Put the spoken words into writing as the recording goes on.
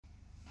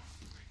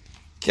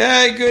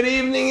Okay, good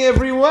evening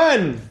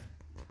everyone.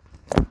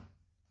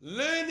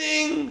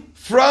 Learning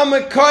from a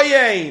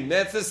Kohein.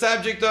 That's the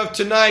subject of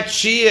tonight's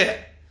Shir.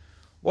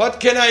 What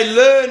can I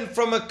learn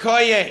from a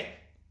Kohein?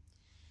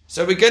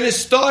 So we're going to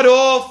start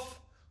off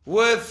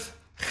with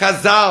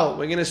Chazal.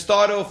 We're going to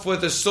start off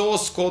with a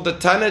source called the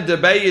Tana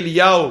Debei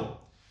Eliyahu.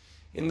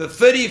 In the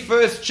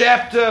 31st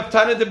chapter of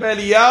Tana Debei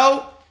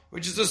Eliyahu,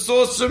 which is a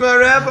source from a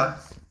rabbi.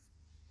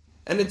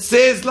 And it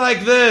says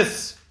like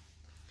this.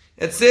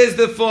 It says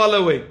the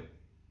following.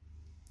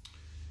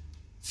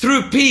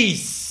 Through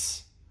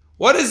peace.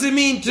 What does it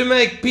mean to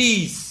make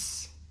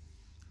peace?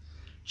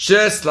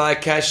 Just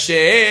like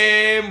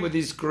Hashem, with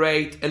His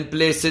great and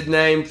blessed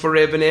name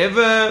forever and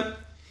ever,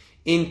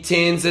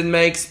 intends and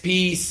makes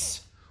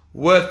peace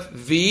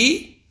with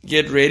the,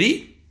 get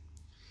ready,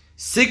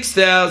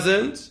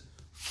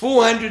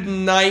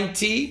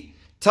 6,490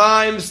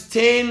 times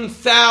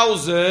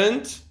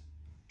 10,000,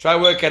 try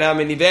work out how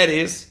many that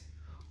is,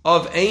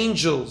 of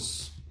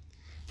angels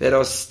that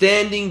are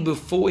standing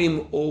before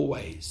Him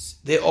always.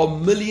 There are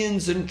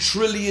millions and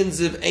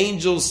trillions of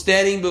angels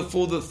standing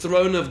before the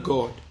throne of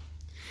God.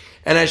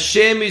 And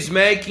Hashem is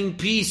making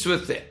peace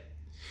with them.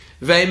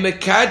 And they're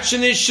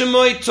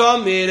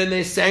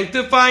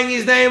sanctifying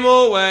His name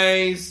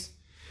always.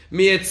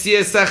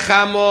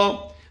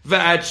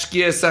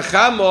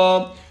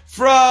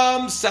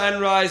 From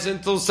sunrise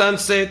until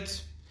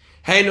sunset.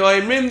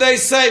 They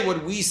say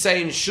what we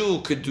say in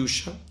Shul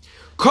Kedusha.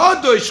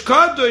 Kadosh,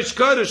 Kadosh,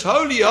 Kadosh,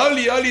 holy,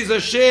 holy, holy is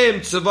Hashem,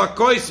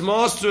 Tzavakois,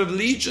 master of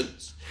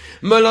legions.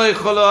 Malay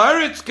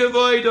Chalaharetz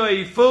Kavoida,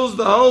 He fills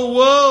the whole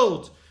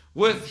world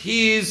with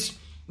His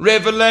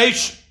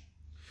revelation.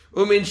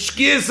 And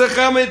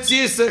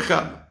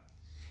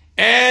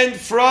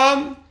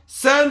from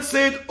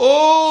sunset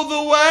all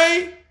the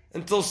way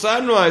until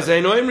sunrise.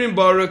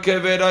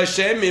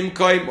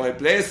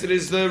 Blessed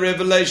is the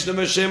revelation of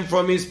Hashem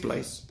from His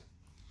place.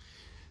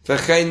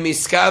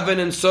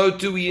 And so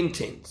too He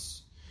intends.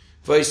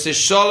 Vaiseh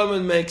Shalom,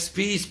 and makes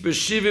peace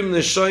b'shivim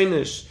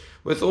neshoinish,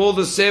 with all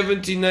the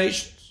 70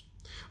 nations.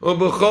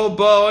 U'b'chol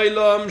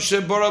ba'olam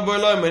shebara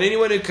ba'olam, and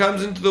anyone who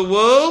comes into the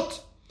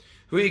world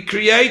who He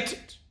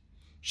created.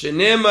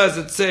 Shenema, as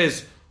it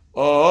says,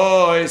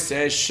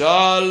 Vaiseh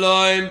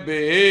Shalom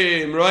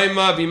b'him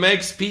Roimav, He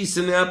makes peace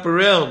in the upper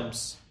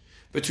realms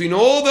between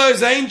all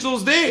those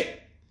angels there.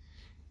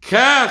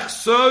 Kach,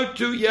 so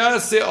too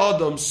Yaseh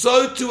Adam,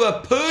 so too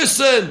a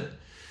person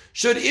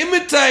should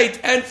imitate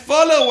and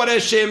follow what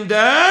Hashem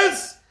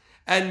does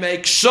and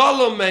make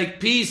shalom,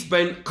 make peace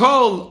ben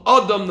kol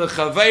adam the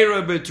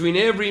chaveira, between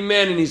every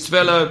man and his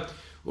fellow,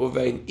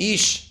 uvein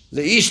ish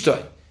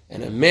leishtoi,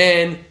 and a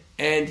man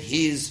and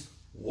his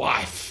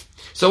wife.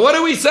 So what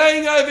are we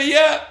saying over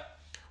here?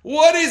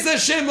 What is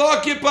Hashem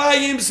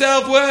occupying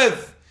Himself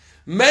with?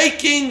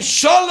 Making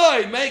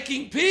shalom,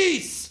 making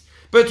peace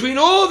between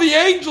all the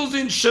angels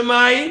in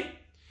Shemayim,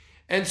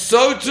 and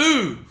so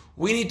too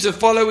we need to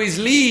follow His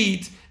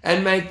lead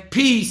and make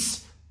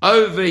peace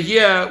over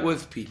here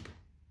with people.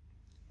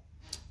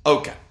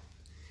 Okay.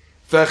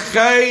 And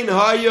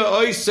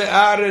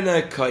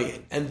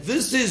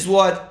this is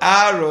what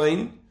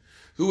Aaron,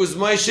 who was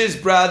Moshe's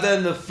brother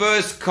and the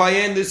first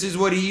Kohen, this is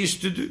what he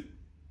used to do.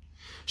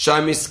 He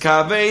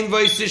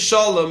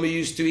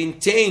used to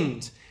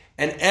intend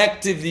and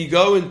actively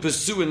go and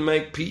pursue and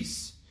make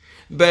peace.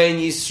 You know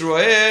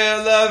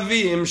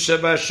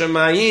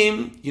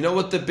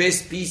what the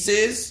best peace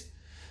is?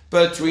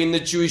 Between the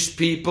Jewish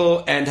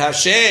people and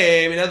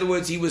Hashem. In other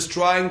words, he was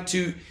trying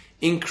to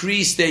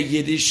increase their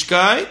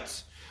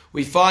Yiddishkeit.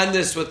 We find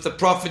this with the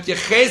prophet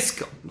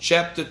Yechezkel.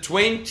 Chapter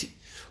 20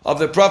 of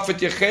the prophet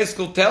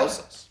Yechezkel tells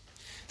us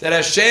that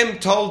Hashem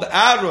told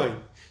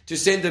Aaron to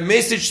send a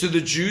message to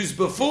the Jews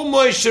before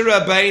Moshe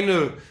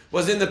Rabbeinu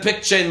was in the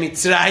picture in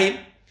Mitzrayim,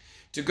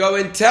 to go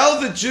and tell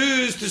the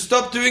Jews to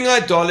stop doing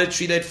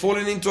idolatry. They'd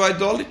fallen into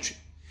idolatry.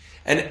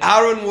 And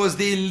Aaron was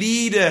their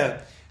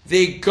leader,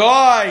 their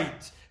guide,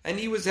 and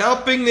he was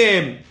helping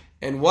them.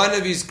 And one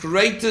of his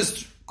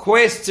greatest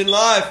quests in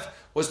life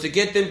was to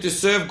get them to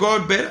serve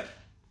God better.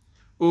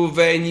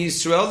 Uvein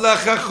Yisrael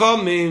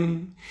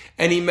lachachomim,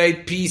 and he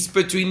made peace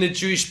between the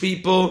Jewish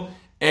people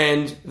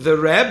and the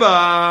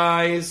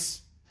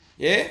rabbis.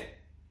 Yeah?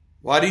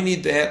 Why do you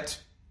need that?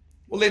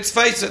 Well, let's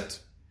face it.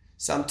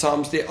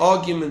 Sometimes there are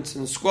arguments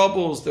and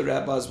squabbles. The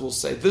rabbis will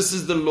say, this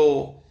is the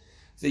law.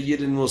 The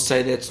Yidden will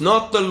say, that's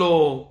not the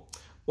law.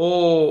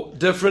 Or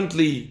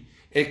differently,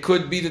 it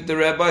could be that the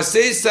rabbi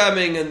says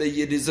something and the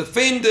Yid is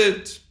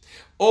offended.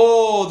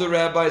 Or the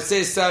rabbi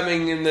says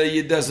something and the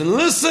Yid doesn't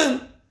listen.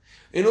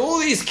 In all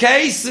these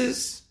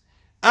cases,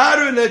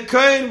 Aaron the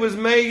Kohen was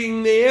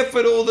making the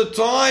effort all the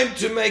time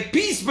to make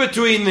peace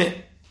between them.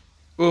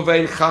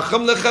 Between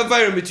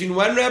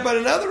one rabbi and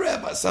another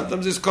rabbi.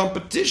 Sometimes there's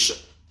competition.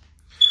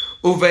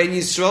 Between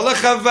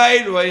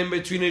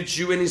a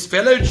Jew and his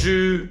fellow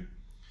Jew.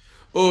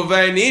 And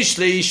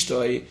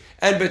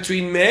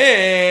between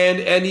man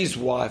and his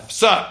wife.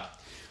 So,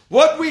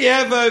 what we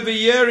have over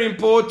here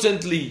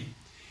importantly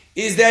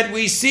is that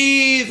we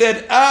see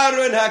that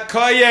Aaron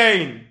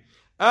HaKohen,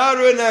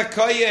 Aaron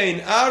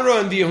HaKohen,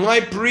 Aaron the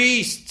high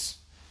priest,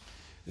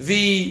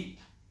 the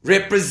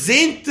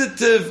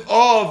representative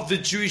of the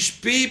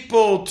Jewish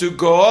people to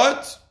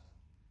God,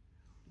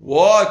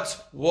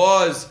 what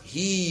was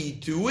he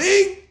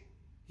doing?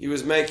 He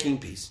was making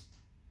peace.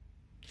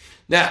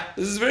 Now,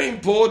 this is very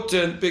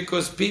important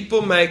because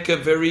people make a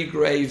very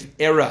grave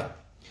error.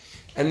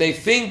 And they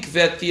think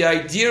that the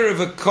idea of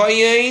a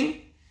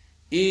Kohein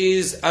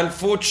is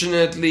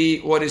unfortunately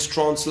what is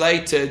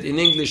translated in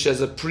English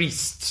as a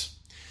priest.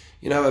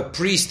 You know, a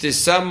priest is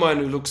someone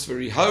who looks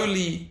very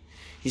holy.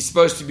 He's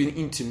supposed to be an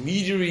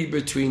intermediary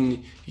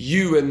between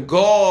you and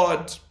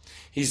God.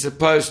 He's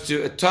supposed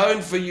to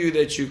atone for you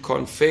that you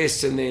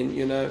confess and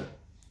then,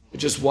 it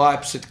just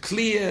wipes it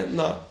clear.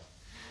 No.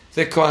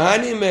 The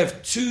Kohanim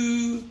have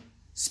two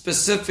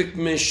specific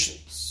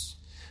missions.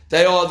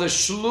 They are the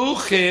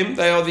shluchim,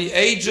 they are the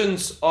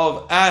agents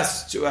of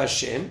us to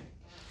Hashem,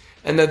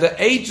 and they're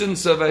the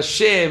agents of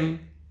Hashem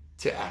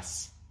to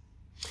us.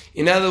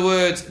 In other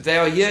words, they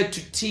are here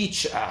to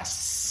teach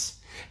us,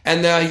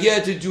 and they are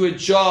here to do a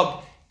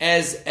job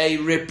as a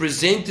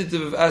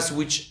representative of us,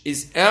 which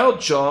is our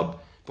job,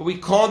 but we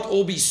can't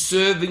all be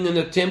serving in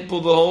the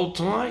temple the whole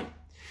time.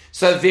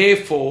 So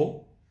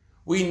therefore,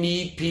 we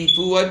need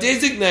people who are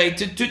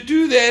designated to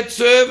do that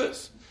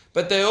service.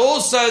 But they're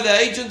also the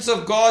agents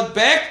of God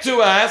back to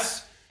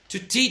us to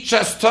teach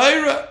us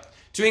Torah,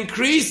 to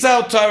increase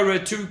our Torah,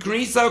 to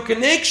increase our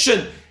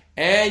connection.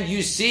 And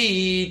you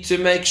see, to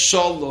make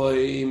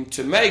shalom,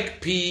 to make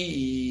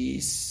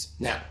peace.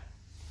 Now,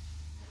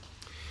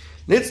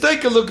 let's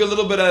take a look a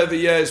little bit over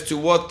here as to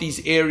what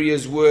these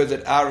areas were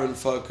that Aaron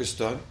focused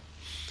on.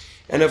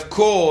 And of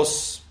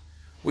course,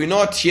 we're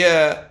not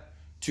here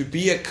to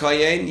be a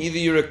Kohen. Either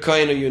you're a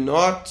Kohen or you're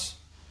not.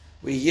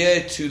 We're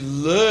here to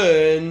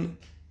learn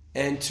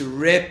and to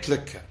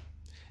replicate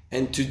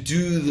and to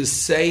do the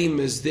same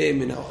as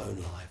them in our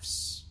own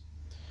lives.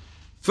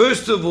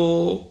 First of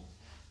all,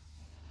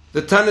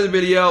 the Tana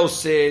B'Eliyahu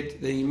said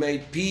that he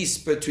made peace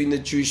between the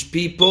Jewish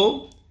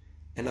people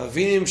and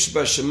Avinim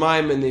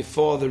Shebashamayim and their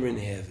Father in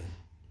heaven.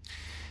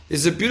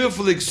 There's a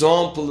beautiful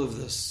example of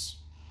this.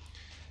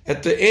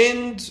 At the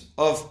end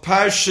of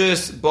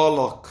Parshas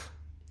Balak,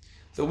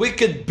 the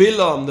wicked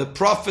Bilam, the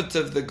prophet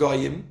of the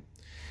Goyim,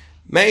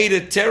 made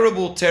a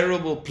terrible,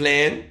 terrible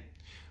plan,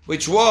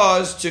 which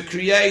was to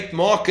create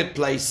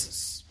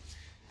marketplaces.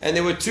 And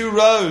there were two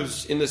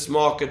rows in this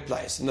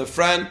marketplace. In the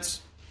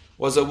front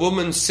was a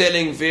woman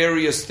selling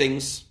various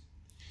things,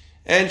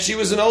 and she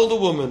was an older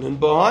woman, and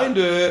behind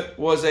her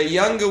was a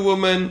younger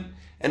woman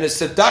and a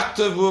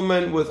seductive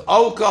woman with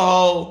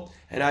alcohol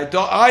and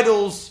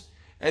idols.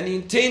 And the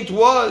intent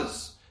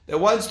was that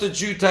once the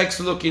Jew takes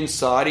a look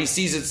inside, he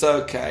sees it's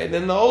okay. And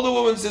then the older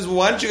woman says, well,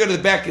 why don't you go to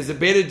the back? There's a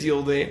better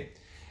deal there.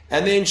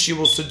 And then she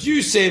will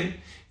seduce him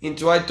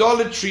into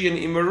idolatry and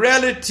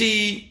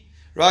immorality,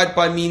 right,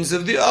 by means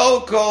of the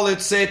alcohol,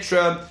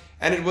 etc.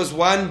 And it was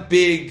one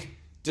big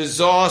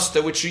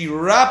disaster which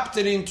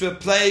erupted into a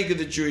plague of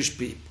the Jewish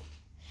people.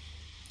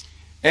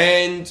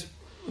 And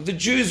the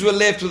Jews were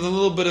left with a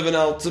little bit of an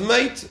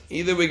ultimatum.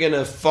 Either we're going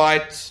to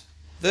fight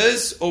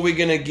this or we're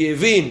going to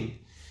give in.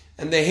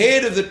 And the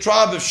head of the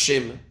tribe of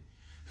Shem,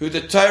 who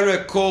the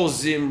Torah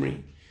calls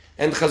Zimri,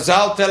 and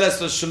Chazal tell us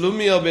that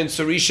Shalumiel ben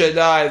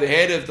Surishadai, the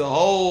head of the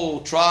whole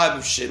tribe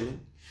of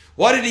Shem,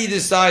 what did he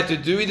decide to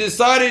do? He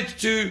decided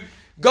to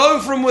go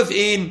from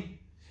within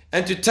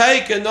and to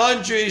take a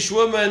non-Jewish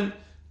woman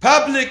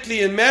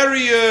publicly and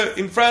marry her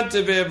in front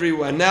of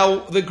everyone. Now,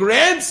 the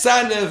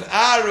grandson of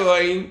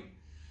Aaron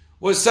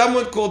was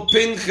someone called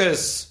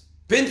Pinchas.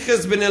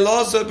 Pinchas ben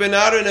Elazar ben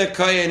Aaron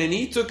HaKohen, and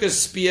he took a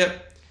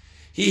spear.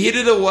 He hid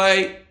it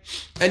away,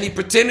 and he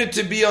pretended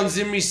to be on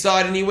Zimri's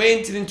side, and he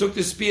went and took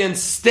the spear and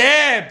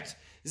stabbed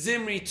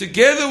Zimri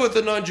together with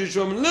the non-Jewish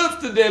woman,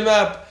 lifted them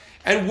up,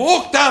 and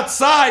walked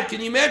outside. Can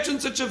you imagine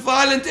such a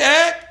violent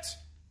act?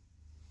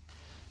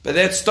 But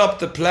that stopped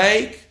the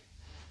plague,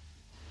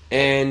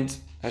 and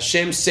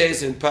Hashem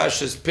says in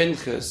Parshas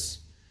Pinchas,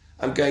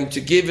 I'm going to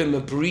give him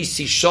a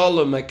Berisi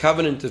Shalom, a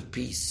covenant of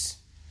peace.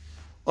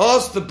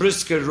 Ask the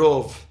Brisker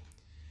Rov,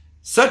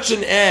 such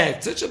an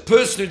act, such a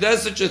person who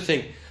does such a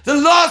thing, the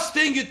last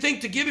thing you'd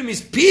think to give him is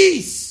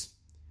peace.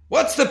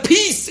 What's the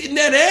peace in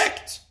that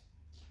act?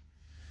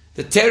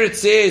 The Teretz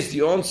says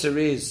the answer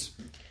is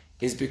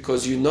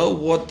because you know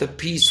what the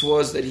peace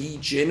was that he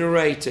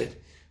generated.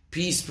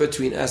 Peace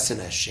between us and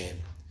Hashem.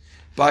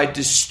 By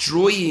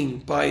destroying,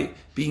 by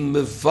being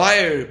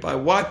mevayer, by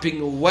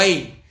wiping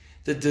away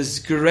the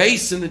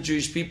disgrace in the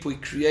Jewish people, he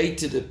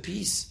created a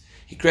peace.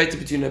 He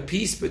created a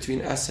peace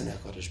between us and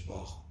HaKadosh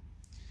Baruch Hu.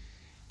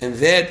 And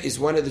that is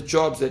one of the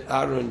jobs that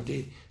Aaron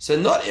did. So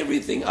not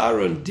everything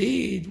Aaron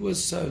did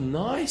was so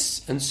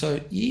nice and so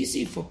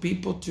easy for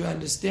people to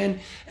understand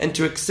and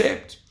to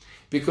accept,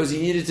 because he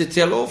needed to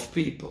tell off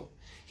people.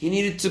 He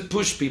needed to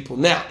push people.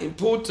 Now,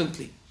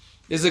 importantly,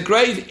 there's a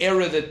grave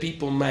error that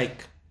people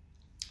make.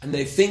 And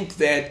they think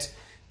that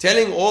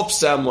telling off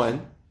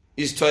someone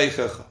is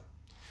toichacha.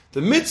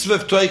 The mitzvah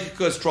of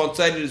toichacha is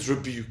translated as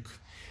rebuke.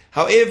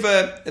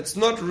 However, it's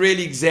not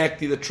really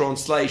exactly the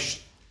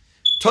translation.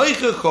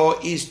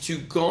 Toichacha is to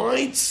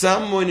guide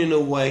someone in a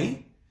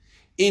way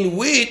in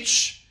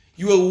which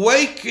you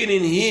awaken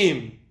in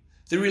him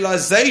the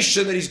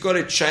realization that he's got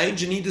to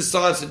change and he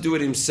decides to do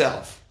it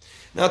himself.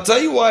 Now I'll tell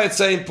you why it's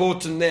so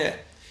important there.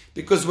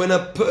 Because when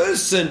a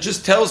person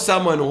just tells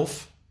someone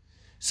off,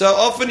 so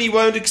often he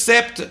won't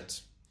accept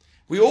it.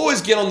 We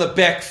always get on the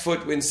back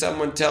foot when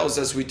someone tells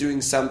us we're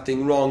doing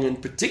something wrong,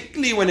 and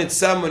particularly when it's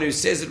someone who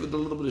says it with a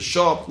little bit of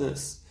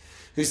sharpness,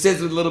 who says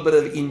it with a little bit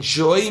of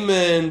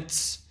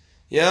enjoyment.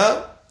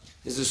 Yeah?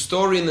 There's a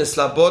story in the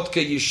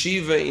Slobodka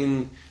Yeshiva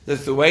in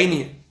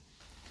Lithuania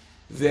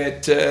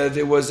that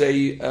there was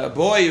a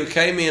boy who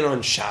came in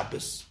on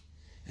Shabbos,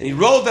 and he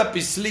rolled up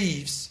his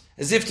sleeves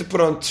as if to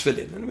put on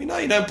tefillin. And we know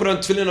you don't put on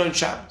tefillin on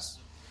Shabbos.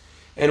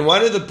 And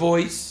one of the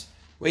boys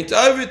went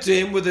over to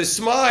him with a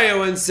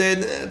smile and said,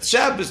 it's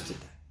Shabbos today.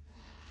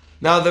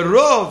 Now the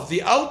Rav,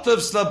 the Alter of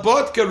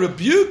Slobodka,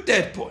 rebuked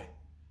that boy.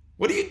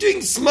 What are you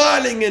doing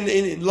smiling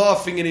and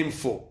laughing at him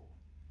for?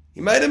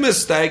 He made a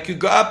mistake. You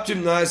go up to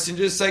him nice and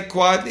just say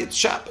quietly, it's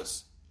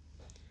Shabbos.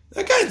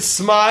 Okay, and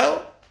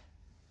smile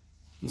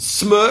and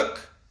smirk.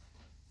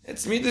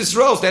 That's me, this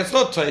rose. That's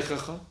not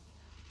Teichacha.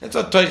 That's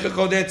not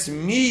Teichacha. That's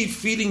me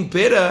feeling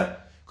better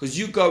because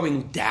you're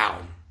going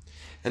down.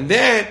 And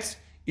that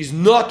is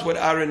not what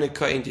Aaron and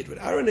Kohein did. What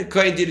Aaron and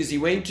Kohein did is he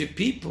went to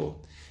people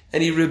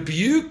and he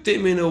rebuked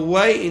them in a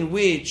way in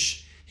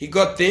which he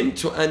got them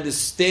to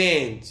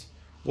understand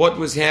what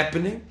was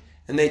happening,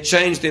 and they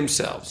changed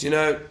themselves. You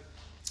know,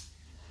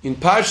 in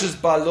Parshas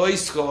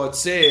Baloischa it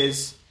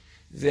says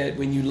that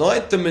when you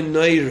light the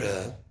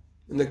menorah,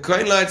 when the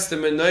Kohen lights the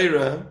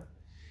menorah,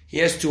 he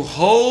has to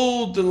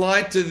hold the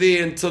lighter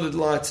there until it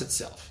lights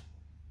itself.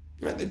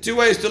 Right? There are two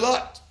ways to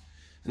light.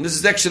 And this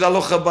is actually the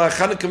halacha by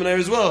Chanukah menorah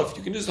as well. If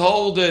you can just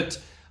hold it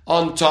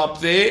on top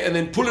there and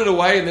then pull it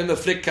away, and then the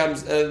flick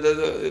comes,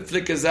 the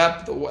flickers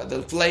up,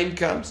 the flame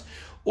comes,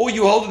 or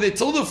you hold it there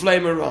till the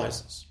flame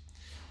arises.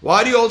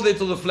 Why do you hold it there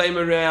till the flame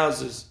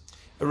arises?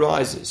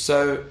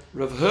 So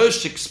Rav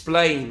Hirsch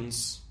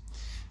explains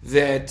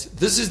that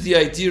this is the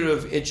idea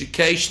of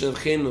education, of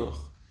chinuch,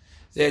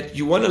 that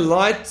you want to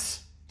light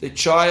the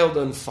child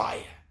on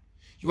fire.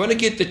 You want to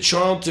get the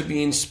child to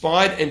be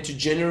inspired and to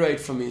generate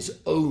from his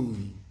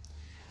own.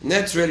 And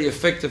that's really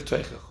effective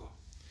teichacha.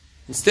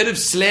 Instead of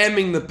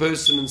slamming the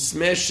person and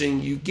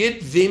smashing, you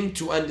get them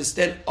to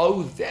understand,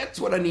 oh, that's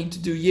what I need to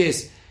do,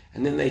 yes.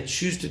 And then they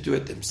choose to do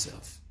it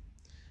themselves.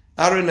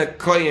 Aaron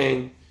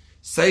Kohein,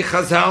 say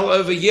Chazal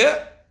over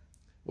here,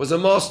 was a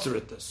master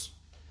at this.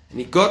 And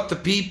he got the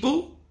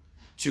people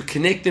to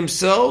connect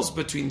themselves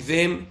between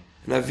them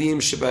and Avim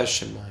Shabbat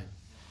Shemayim.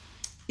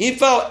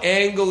 If our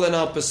angle and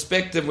our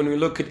perspective when we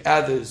look at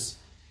others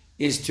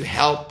is to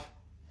help,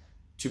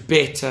 to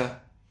better,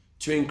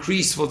 to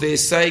increase for their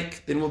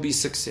sake, then we'll be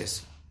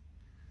successful.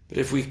 But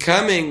if we're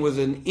coming with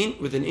an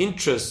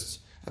interest,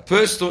 a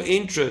personal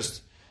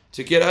interest,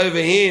 to get over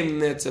him,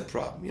 that's a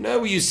problem. You know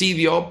where you see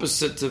the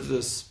opposite of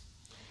this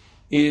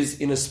is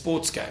in a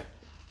sports game.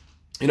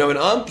 You know, when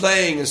I'm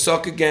playing a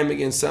soccer game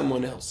against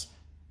someone else.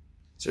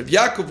 So if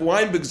Yaakov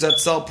Weinberg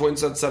Zatzal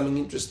points out something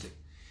interesting.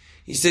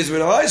 He says,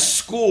 when I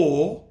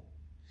score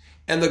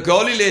and the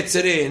goalie lets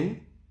it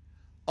in,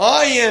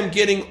 I am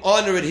getting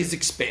honor at his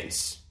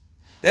expense.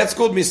 That's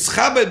called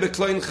mischabed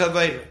bekloin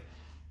chaveira.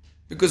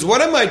 Because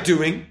what am I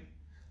doing?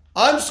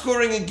 I'm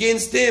scoring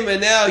against him,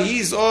 and now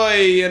he's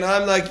oi, and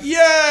I'm like,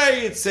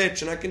 yay,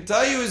 etc. And I can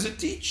tell you as a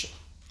teacher,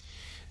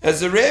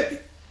 as a Rebbe,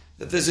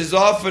 that this is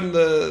often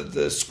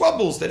the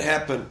squabbles that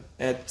happen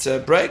at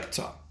break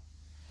time,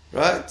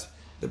 right?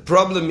 The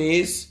problem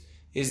is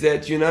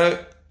that, you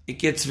know, it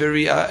gets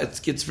very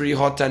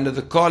hot under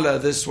the collar.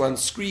 This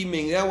one's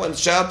screaming, that one's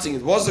shouting,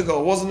 it was a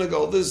goal, wasn't a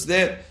goal, this,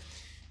 that.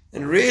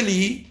 And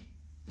really,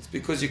 it's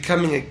because you're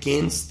coming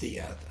against the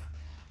other.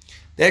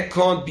 That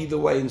can't be the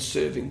way in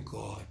serving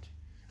God.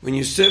 When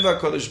you serve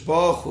HaKadosh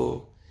Baruch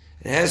Hu,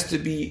 it has to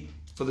be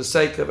for the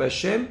sake of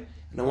Hashem,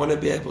 and I want to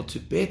be able to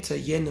better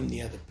yenem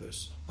the other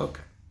person.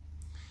 Okay.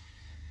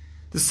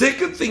 The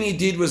second thing he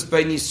did was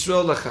Bein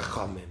Yisrael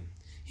LaChachamim.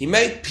 He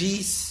made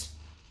peace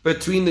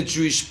between the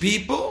Jewish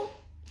people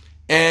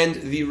and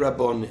the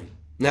Rabbonim.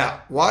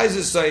 Now, why is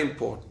this so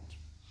important?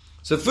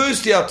 So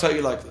firstly, I'll tell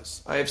you like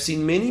this. I have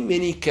seen many,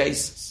 many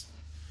cases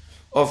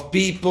of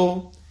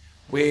people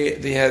where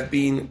there have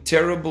been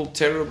terrible,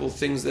 terrible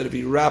things that have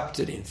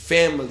erupted in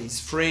families,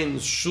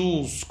 friends,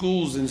 shuls,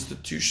 schools,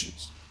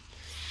 institutions.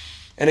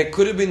 And it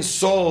could have been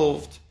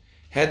solved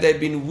had they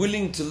been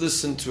willing to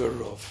listen to a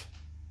Rav.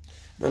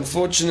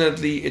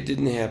 Unfortunately, it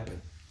didn't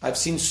happen. I've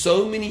seen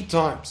so many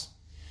times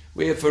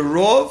where if a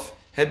Rav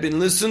had been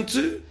listened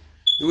to,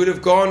 it would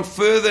have gone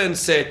further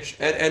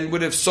and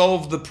would have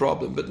solved the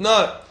problem. But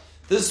no,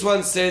 this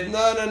one said,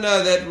 no,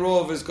 that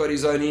Rav has got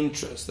his own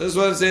interest. This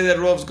one said that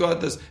Rav's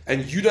got this,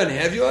 and you don't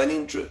have your own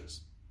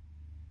interest.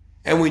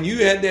 And when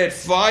you had that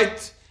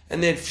fight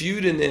and that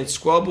feud and that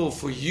squabble,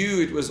 for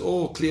you it was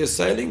all clear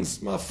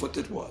sailings. My foot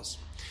it was.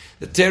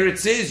 The Torah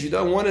says you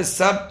don't want to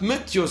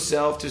submit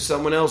yourself to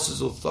someone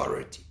else's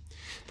authority.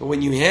 But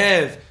when you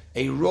have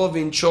a Rav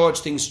in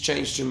charge, things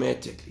change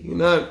dramatically. You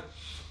know,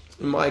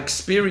 in my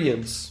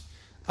experience,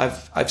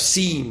 I've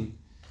seen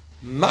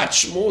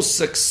much more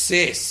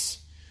success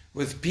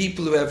with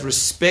people who have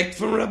respect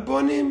for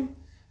Rabbonim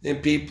than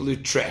people who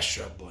trash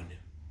Rabbonim.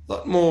 A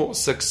lot more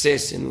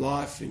success in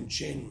life in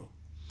general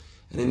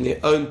and in their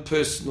own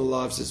personal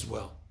lives as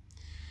well.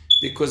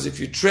 Because if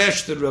you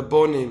trash the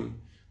Rabbonim,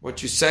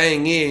 what you're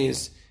saying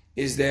is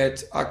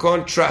that I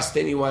can't trust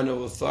anyone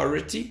of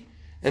authority,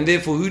 and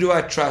therefore who do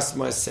I trust?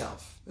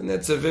 Myself. And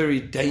that's a very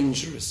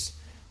dangerous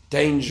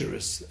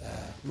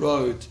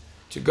road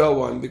to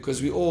go on,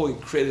 because we're all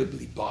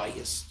incredibly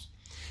biased.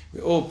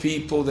 We're all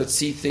people that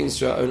see things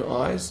through our own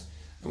eyes,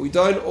 and we're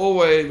not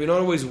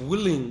always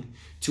willing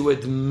to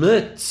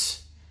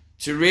admit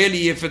to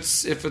really if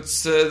it's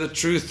the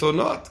truth or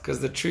not,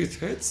 because the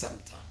truth hurts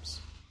sometimes.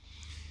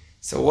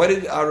 So what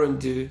did Aaron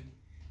do?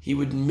 He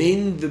would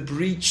mend the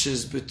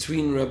breaches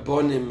between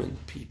Rabbonim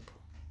and people.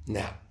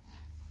 Now,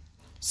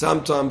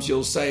 sometimes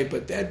you'll say,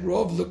 but that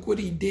Rav, look what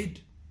he did.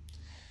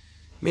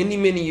 Many,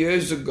 many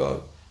years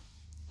ago,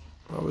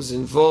 I was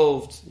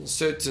involved in a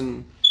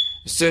certain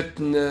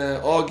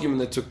argument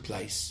that took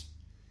place.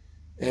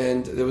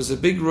 And there was a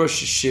big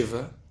Rosh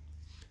Hashiva,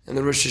 and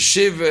the Rosh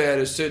Hashiva had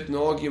a certain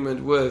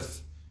argument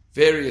with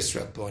various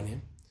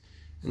Rabbonim.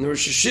 And the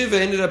Rosh Hashiva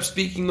ended up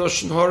speaking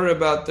Lashon Hara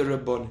about the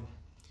Rabbonim.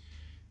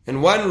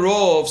 And one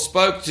Rav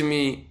spoke to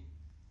me,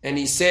 and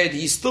he said,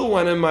 he's still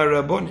one of my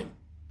Rabbonim.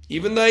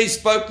 Even though he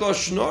spoke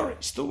Lashon Hara,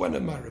 he's still one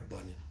of my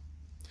Rabbonim.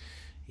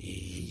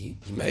 He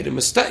made a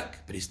mistake,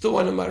 but he's still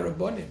one of my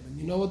Rabbonim. And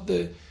you know what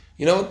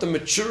the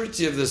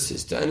maturity of this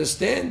is? To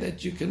understand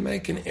that you can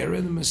make an error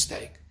and a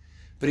mistake,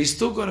 but he's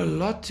still got a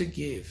lot to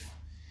give.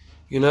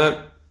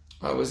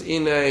 I was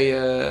in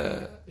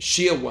a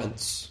shir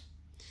once,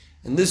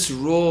 and this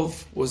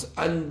Rav was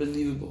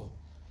unbelievable.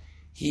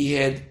 He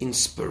had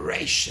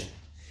inspiration.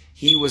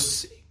 He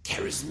was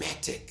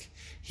charismatic.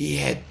 He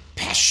had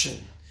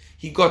passion.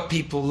 He got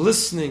people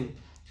listening.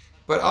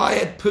 But I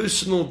had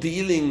personal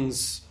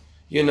dealings,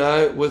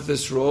 with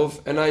this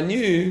Rav, and I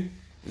knew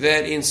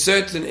that in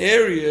certain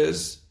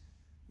areas,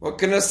 what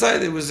can I say?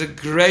 There was a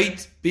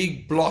great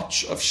big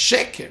blotch of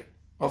sheker,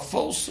 of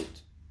falsehood.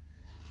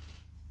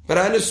 But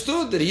I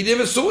understood that he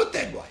never saw it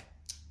that way.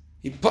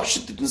 He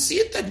didn't see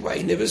it that way.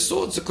 He never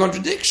saw it. It's a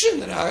contradiction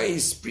that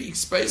he's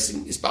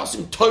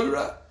espousing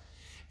Torah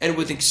and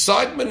with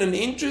excitement and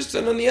interest,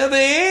 and on the other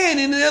hand,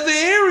 in the other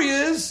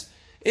areas,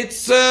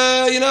 it's,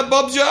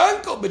 Bob's your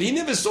uncle, but he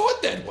never saw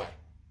it that way.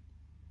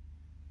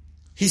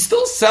 He's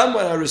still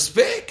someone I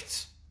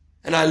respect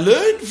and I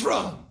learn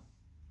from.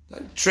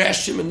 Don't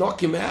trash him and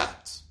knock him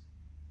out.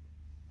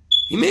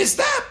 He messed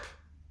up.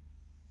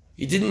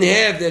 He didn't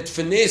have that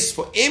finesse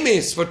for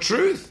emes, for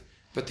truth.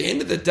 But at the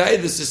end of the day,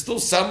 this is still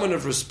someone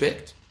of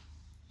respect.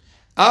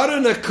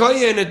 Aaron a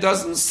Kohein, it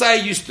doesn't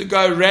say used to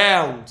go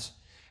round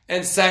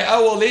and say,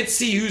 let's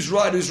see who's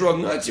right, who's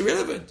wrong. No, it's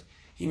irrelevant.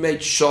 He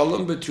made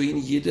shalom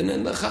between Yidden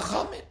and the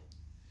Chachamim.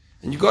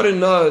 And you've got to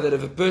know that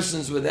if a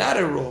person's without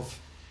a Rav,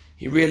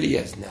 he really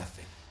has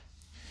nothing.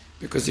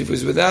 Because if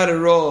he's without a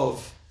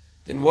Rav,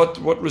 then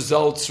what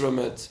results from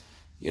it?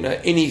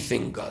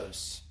 Anything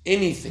goes.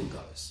 Anything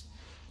goes.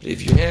 But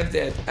if you have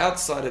that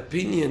outside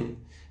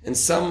opinion and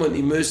someone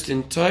immersed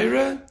in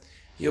Torah,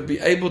 you'll be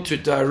able to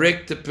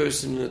direct the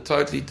person in a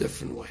totally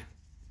different way.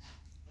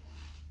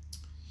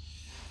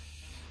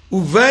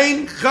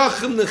 Uvein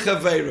chacham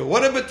nechavera.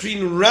 What about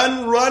between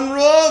one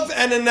Rav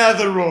and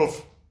another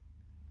Rav?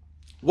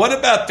 What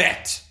about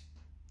that?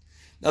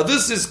 Now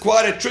this is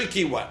quite a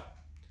tricky one,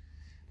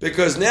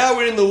 because now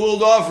we're in the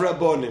world of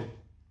Rabbonim,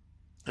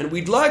 and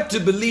we'd like to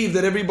believe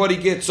that everybody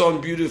gets on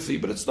beautifully,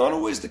 but it's not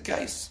always the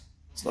case.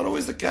 It's not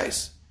always the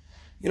case.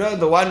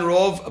 The one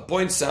Rav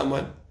appoints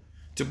someone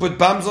to put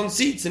bums on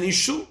seats in his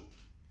shul,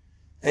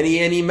 and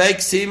he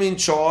makes him in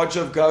charge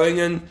of going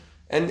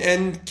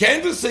and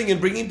canvassing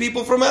and bringing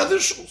people from other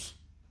shuls.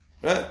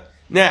 Right?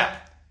 Now,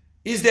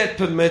 is that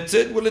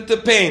permitted? Well, it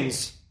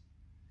depends.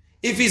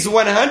 If he's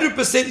 100%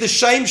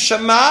 l'shem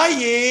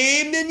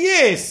shamayim, then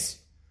yes.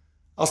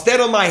 I'll stand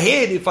on my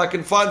head if I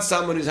can find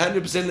someone who's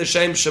 100%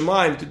 l'shem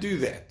shamayim to do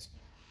that.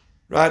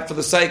 Right? For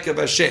the sake of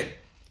Hashem.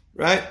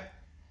 Right?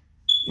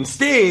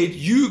 Instead,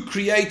 you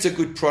create a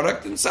good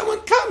product and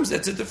someone comes.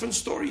 That's a different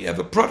story. You have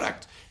a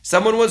product.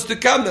 Someone wants to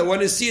come. They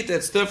want to see it.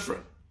 That's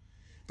different.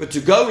 But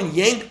to go and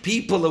yank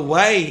people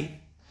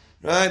away,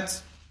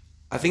 right?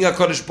 I think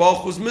HaKadosh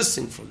Baruch Hu was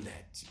missing from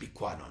that, to be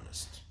quite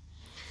honest.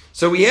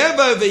 So we have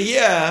over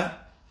here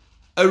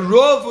a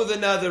Rav with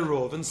another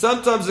Rav, and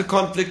sometimes a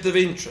conflict of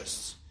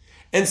interests.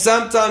 And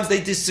sometimes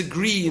they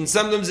disagree, and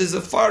sometimes there's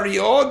a fiery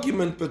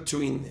argument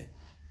between them.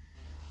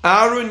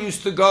 Aaron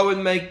used to go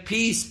and make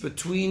peace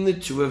between the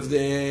two of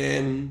them.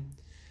 And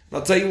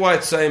I'll tell you why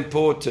it's so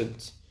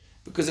important.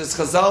 Because as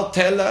Chazal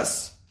tell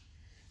us,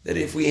 that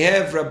if we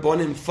have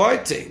Rabbonim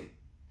fighting,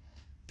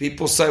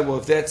 people say, well,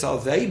 if that's how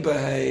they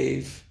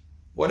behave,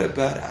 what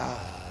about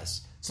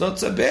us? It's not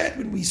so bad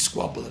when we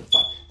squabble and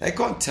fight. They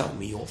can't tell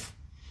me off.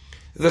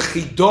 The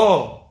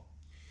Chidah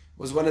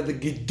was one of the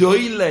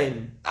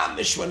Gedolim,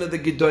 Amish, one of the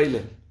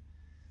Gedolim.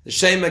 the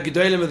Shem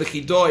HaGedolim of the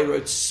Chidor. He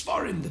wrote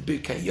Svarim, the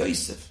Birkei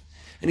Yosef.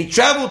 And he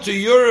traveled to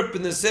Europe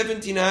in the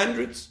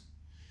 1700s.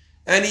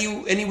 And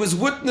he was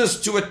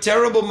witness to a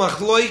terrible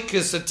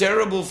machloikus, a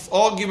terrible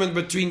argument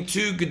between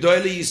two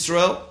Gedolei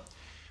Yisrael,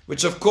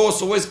 which of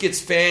course always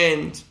gets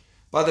fanned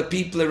by the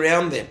people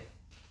around them.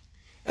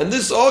 And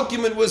this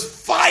argument was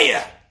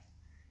fire.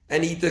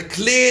 And he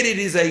declared it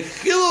is a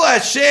Chilul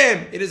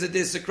Hashem. It is a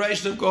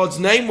desecration of God's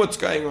name, what's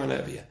going on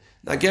over here.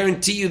 And I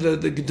guarantee you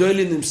that the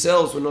Gedolim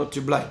themselves were not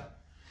to blame.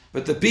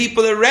 But the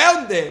people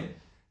around them,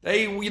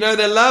 they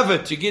love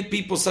it. You get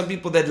some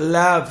people that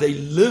they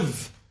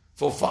live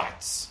for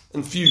fights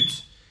and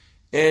feuds.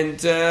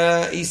 And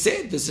he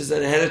said this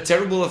had a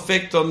terrible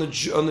effect on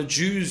the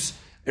Jews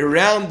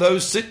around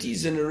those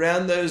cities and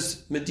around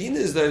those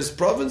Medinas, those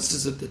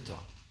provinces at the time.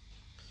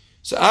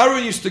 So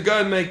Aaron used to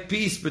go and make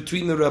peace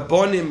between the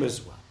Rabbonim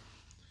as well.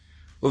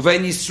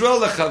 Uvein Yisrael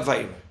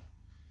lechaveiro.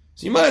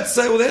 So you might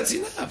say, well, that's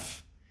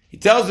enough. He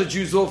tells the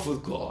Jews off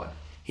with God.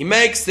 He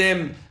makes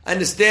them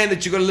understand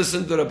that you've got to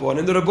listen to the Rabbonim.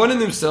 And the Rabbonim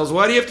themselves,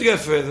 why do you have to go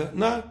further?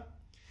 No.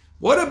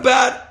 What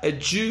about a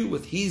Jew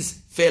with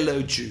his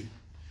fellow Jew?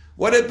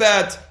 What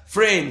about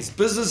friends,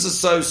 business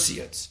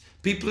associates,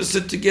 people who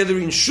sit together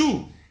in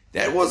shul?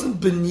 That wasn't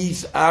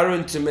beneath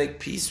Aaron to make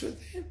peace with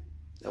him.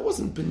 That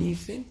wasn't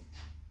beneath him.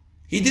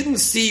 He didn't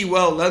see,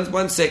 well,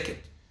 1 second,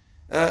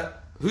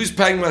 who's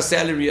paying my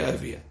salary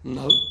over here?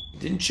 No, he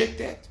didn't check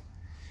that.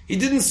 He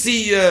didn't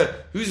see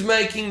who's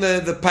making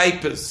the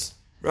papers,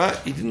 right?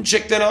 He didn't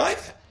check that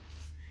either.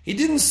 He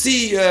didn't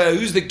see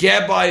who's the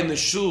gabbai in the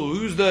shul,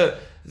 who's the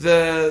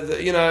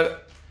a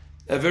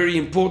very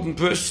important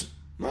person.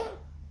 No.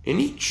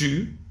 Any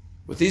Jew,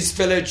 with his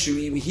fellow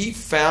Jew, he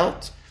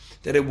felt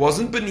that it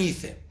wasn't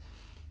beneath him,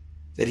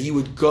 that he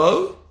would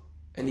go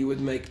and he would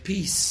make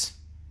peace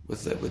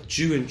with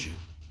Jew and Jew.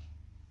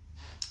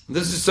 And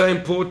this is so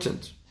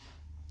important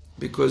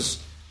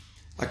because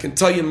I can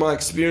tell you in my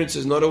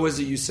experiences, not always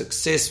are you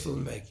successful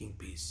in making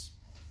peace.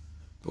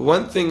 But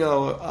one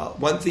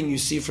thing you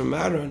see from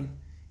Aaron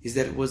is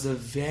that it was a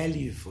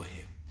value for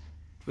him.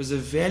 It was a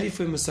value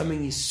for him, as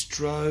something he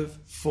strove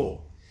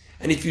for.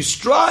 And if you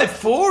strive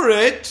for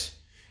it,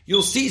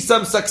 you'll see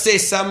some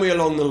success somewhere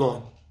along the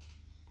line.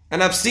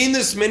 And I've seen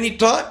this many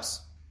times,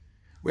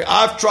 where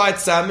I've tried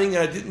something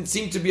and it didn't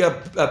seem to be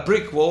a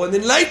brick wall, and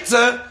then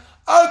later,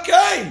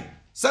 okay,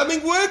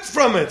 something worked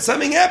from it,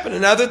 something happened,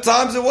 and other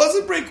times it was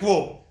a brick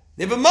wall.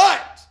 Never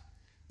mind.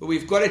 But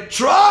we've got to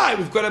try,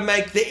 we've got to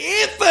make the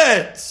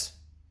effort.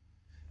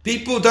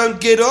 People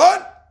don't get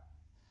on.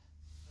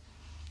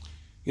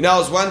 I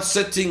was once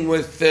sitting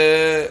with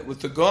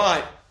the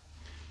guy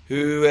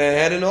who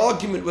had an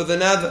argument with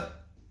another.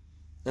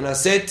 And I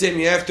said to him,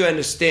 you have to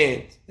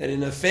understand that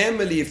in a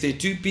family, if there are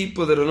two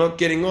people that are not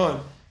getting on,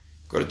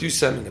 you've got to do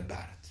something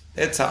about it.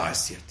 That's how I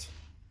see it.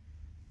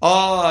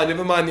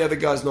 Never mind, the other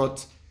guy's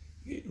not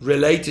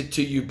related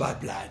to you by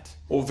blood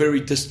or very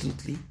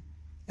distantly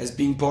as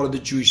being part of the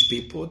Jewish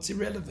people. It's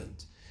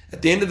irrelevant.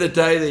 At the end of the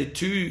day, there are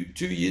two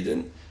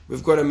Yidden.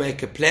 We've got to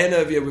make a plan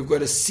over here. We've got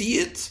to see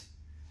it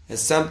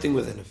as something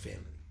within a family.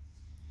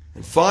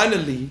 And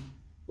finally,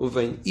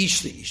 uvein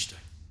ish le'ishtay.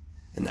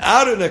 And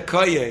Aaron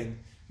Kohein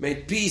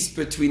made peace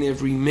between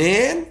every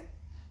man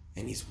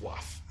and his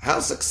wife. How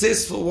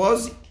successful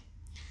was he?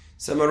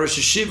 So my Rosh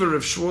Yeshiva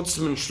of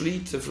Schwartzman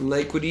Shlita from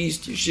Lakewood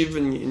East Yeshiva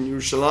in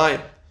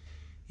Yerushalayim,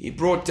 he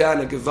brought down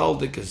a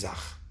gewaldige Zach.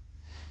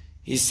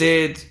 He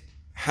said,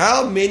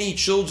 how many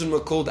children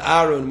were called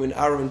Aaron when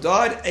Aaron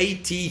died?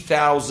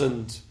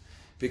 80,000.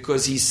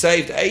 Because he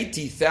saved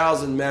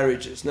 80,000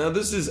 marriages. Now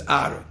this is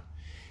Aaron.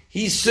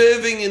 He's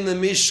serving in the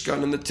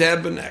Mishkan, in the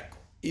tabernacle.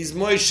 He's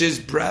Moshe's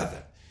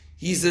brother.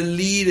 He's a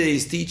leader.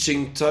 He's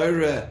teaching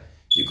Torah.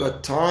 You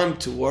got time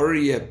to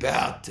worry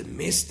about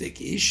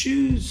domestic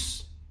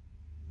issues?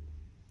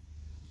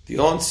 The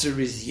answer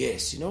is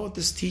yes. You know what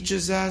this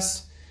teaches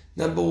us?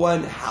 Number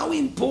one, how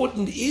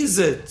important is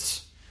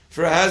it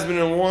for a husband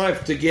and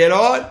wife to get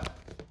on?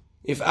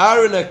 If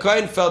Aaron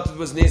Kohein felt it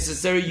was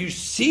necessary, you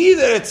see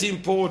that it's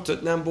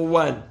important, number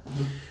one.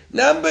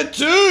 Number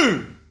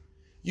two,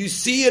 you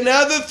see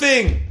another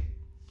thing,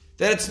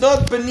 that it's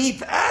not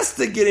beneath us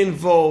to get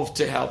involved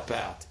to help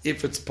out,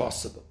 if it's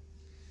possible.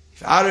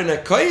 If Aaron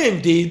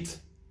Kohein did,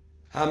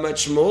 how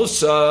much more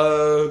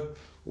so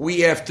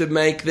we have to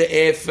make the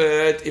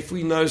effort, if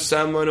we know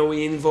someone or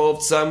we're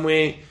involved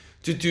somewhere,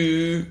 to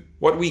do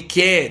what we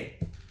can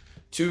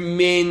to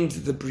mend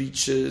the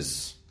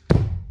breaches.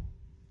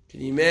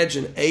 Can you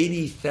imagine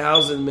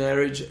 80,000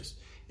 marriages?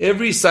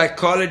 Every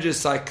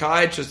psychologist,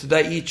 psychiatrist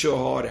today eat your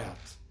heart out.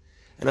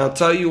 And I'll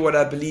tell you what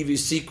I believe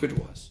his secret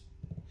was.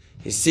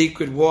 His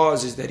secret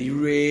is that he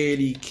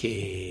really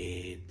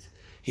cared.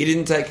 He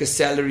didn't take a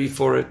salary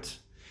for it.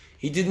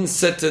 He didn't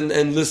sit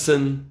and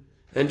listen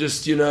and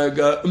just,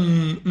 go,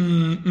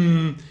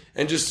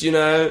 and just,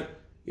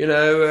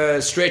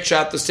 stretch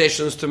out the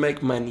sessions to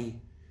make money.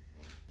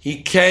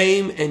 He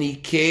came and he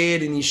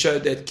cared and he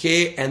showed that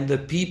care, and the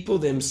people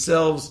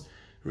themselves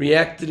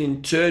reacted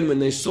in turn when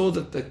they saw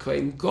that the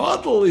Kohen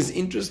Gadol is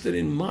interested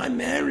in my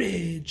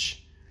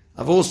marriage.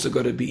 I've also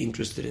got to be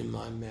interested in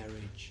my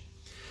marriage.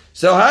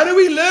 So how do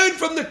we learn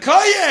from the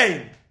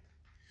Kohein?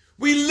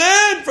 We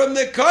learn from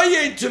the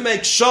Kohein to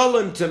make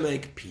shalom, to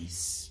make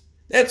peace.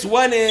 That's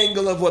one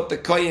angle of what the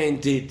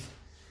Kohein did.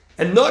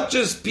 And not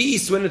just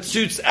peace when it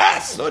suits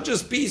us, not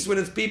just peace when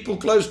it's people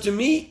close to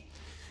me,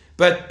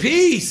 but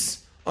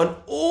peace on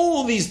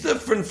all these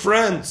different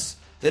fronts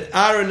that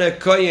Aaron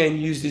HaKohen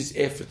used his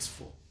efforts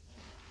for.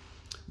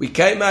 We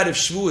came out of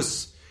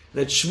Shavuos,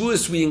 and at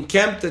Shavuos we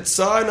encamped at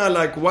Sinai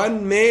like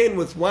one man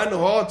with one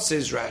heart,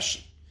 says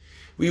Rashi.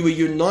 We were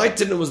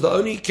united, and it was the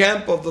only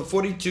camp of the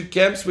 42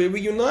 camps where we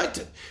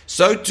united.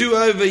 So too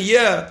over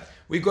here,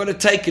 we've got to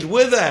take it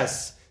with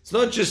us. It's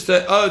not just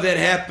that, oh, that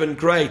happened,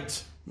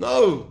 great.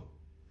 No.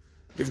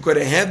 We've got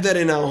to have that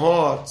in our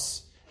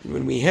hearts. And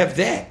when we have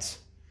that,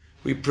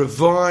 we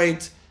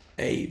provide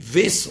a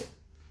vessel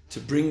to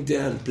bring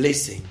down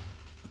blessing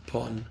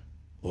upon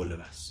all of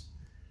us.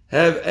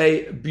 Have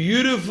a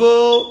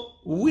beautiful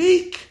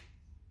week.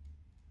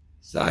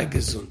 Sei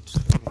gesund.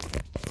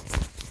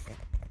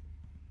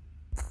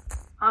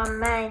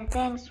 Amen.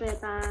 Thanks,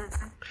 Rabbi.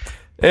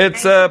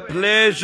 It's a pleasure.